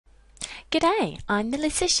G'day, I'm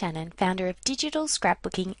Melissa Shannon, founder of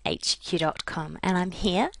DigitalScrapbookingHQ.com, and I'm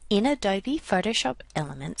here in Adobe Photoshop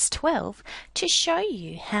Elements 12 to show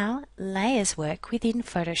you how layers work within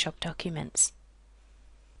Photoshop documents.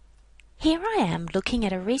 Here I am looking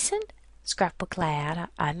at a recent scrapbook layout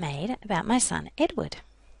I made about my son Edward.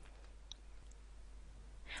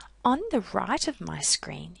 On the right of my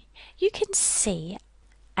screen, you can see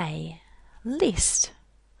a list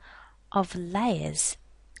of layers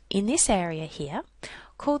in this area here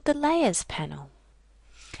called the Layers panel.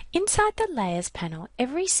 Inside the Layers panel,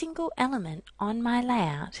 every single element on my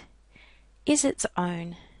layout is its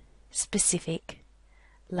own specific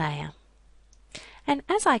layer. And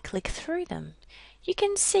as I click through them, you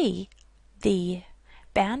can see the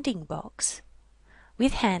bounding box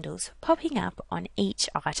with handles popping up on each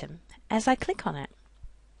item as I click on it.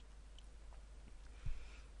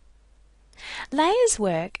 Layers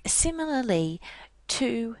work similarly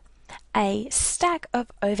to a stack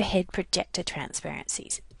of overhead projector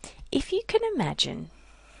transparencies. If you can imagine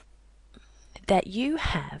that you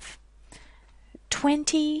have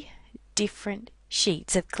 20 different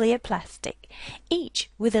sheets of clear plastic, each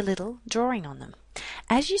with a little drawing on them.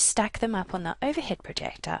 As you stack them up on the overhead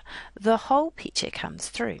projector, the whole picture comes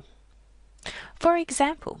through. For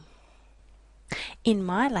example, in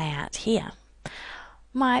my layout here,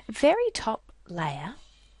 my very top layer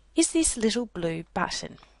is this little blue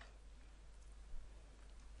button.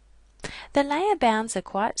 The layer bounds are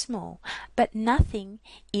quite small, but nothing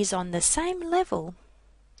is on the same level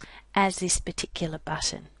as this particular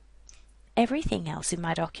button. Everything else in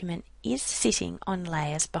my document is sitting on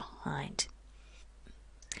layers behind.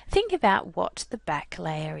 Think about what the back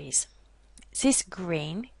layer is. It's this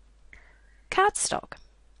green cardstock.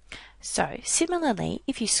 So similarly,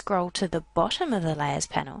 if you scroll to the bottom of the Layers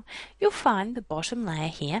panel, you'll find the bottom layer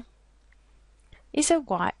here is a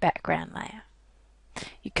white background layer.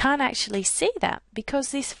 You can't actually see that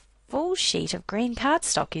because this full sheet of green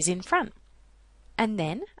cardstock is in front. And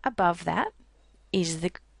then above that is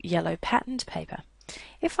the yellow patterned paper.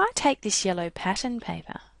 If I take this yellow patterned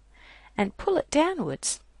paper and pull it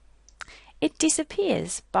downwards, it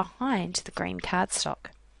disappears behind the green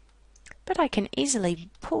cardstock. But I can easily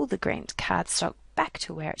pull the green cardstock back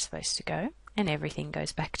to where it's supposed to go and everything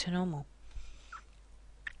goes back to normal.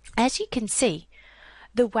 As you can see,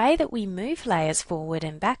 the way that we move layers forward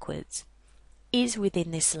and backwards is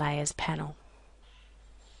within this Layers panel.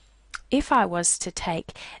 If I was to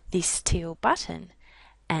take this teal button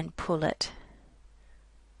and pull it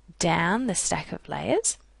down the stack of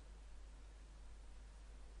layers,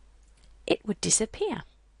 it would disappear.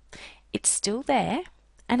 It's still there,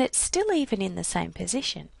 and it's still even in the same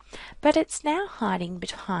position, but it's now hiding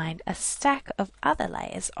behind a stack of other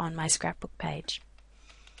layers on my scrapbook page.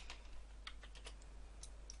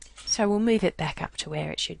 So we'll move it back up to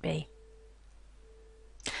where it should be.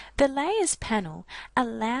 The Layers panel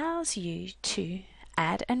allows you to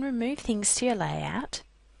add and remove things to your layout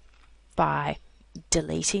by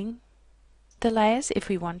deleting the layers if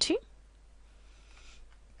we want to.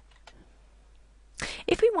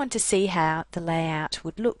 If we want to see how the layout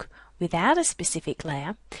would look without a specific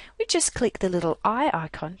layer, we just click the little eye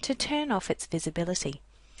icon to turn off its visibility.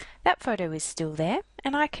 That photo is still there,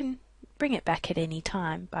 and I can bring it back at any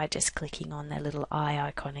time by just clicking on the little eye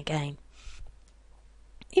icon again.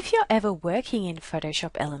 If you're ever working in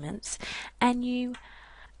Photoshop Elements and you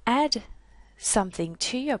add something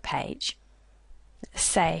to your page,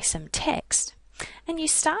 say some text, and you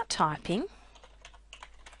start typing,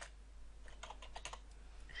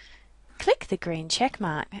 click the green check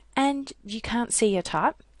mark and you can't see your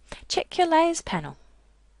type, check your Layers panel.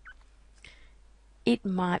 It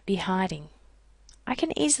might be hiding. I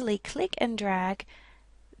can easily click and drag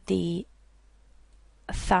the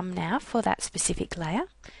thumbnail for that specific layer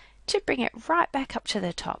to bring it right back up to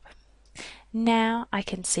the top. Now I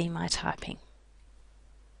can see my typing.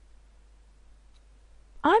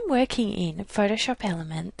 I'm working in Photoshop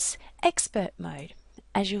Elements Expert mode,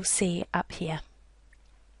 as you'll see up here.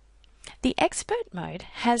 The Expert mode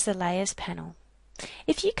has the Layers panel.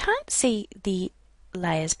 If you can't see the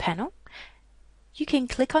Layers panel, you can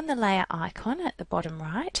click on the layer icon at the bottom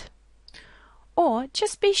right, or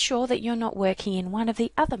just be sure that you're not working in one of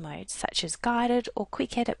the other modes, such as Guided or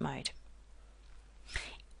Quick Edit mode.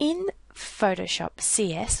 In Photoshop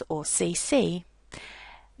CS or CC,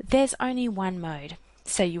 there's only one mode,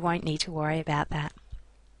 so you won't need to worry about that.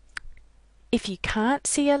 If you can't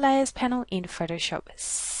see a Layers panel in Photoshop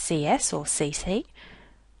CS or CC,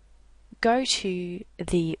 go to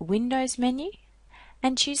the Windows menu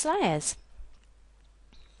and choose Layers.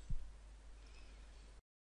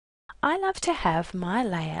 I love to have my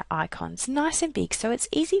layer icons nice and big so it's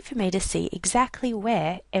easy for me to see exactly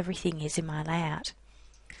where everything is in my layout.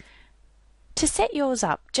 To set yours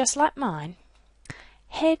up just like mine,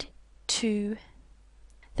 head to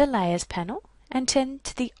the Layers panel and turn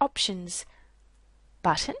to the Options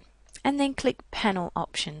button and then click Panel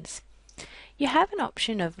Options. You have an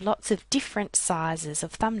option of lots of different sizes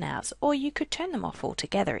of thumbnails, or you could turn them off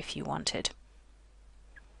altogether if you wanted.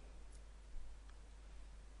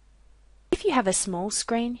 If you have a small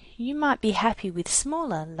screen, you might be happy with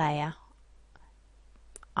smaller layer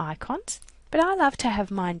icons, but I love to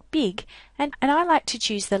have mine big, and I like to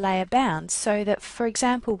choose the layer bounds so that, for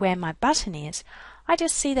example, where my button is, I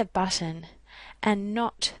just see the button and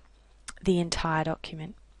not the entire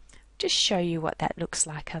document. Just show you what that looks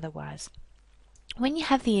like otherwise. When you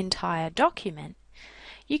have the entire document,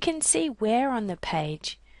 you can see where on the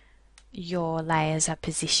page your layers are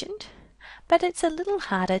positioned, but it's a little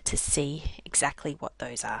harder to see exactly what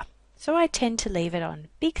those are. So I tend to leave it on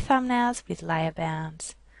big thumbnails with layer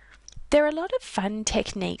bounds. There are a lot of fun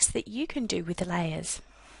techniques that you can do with the layers.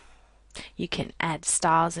 You can add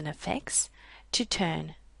styles and effects to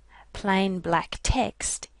turn plain black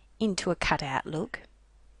text into a cutout look.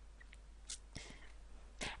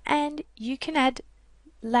 And you can add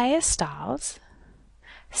layer styles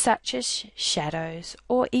such as shadows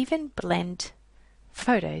or even blend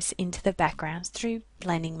photos into the backgrounds through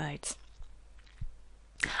blending modes.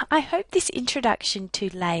 I hope this introduction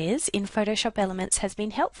to layers in Photoshop Elements has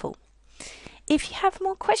been helpful. If you have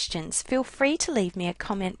more questions, feel free to leave me a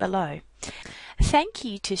comment below. Thank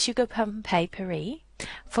you to Sugarplum Paperie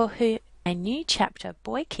for her new chapter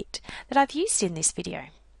boy kit that I've used in this video.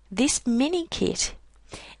 This mini kit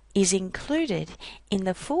is included in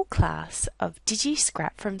the full class of Digi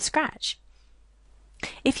Scrap from scratch.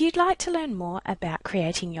 If you'd like to learn more about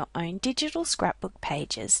creating your own digital scrapbook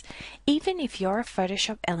pages, even if you're a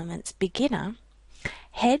Photoshop Elements beginner,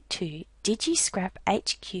 head to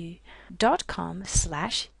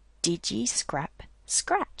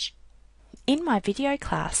digiscraphq.com/digiscrapscratch. In my video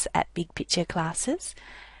class at Big Picture Classes,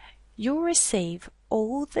 you'll receive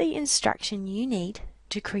all the instruction you need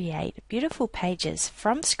to create beautiful pages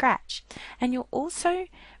from scratch, and you'll also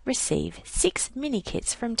receive 6 mini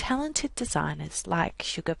kits from talented designers like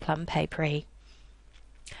Sugarplum Paperie.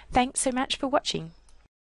 Thanks so much for watching.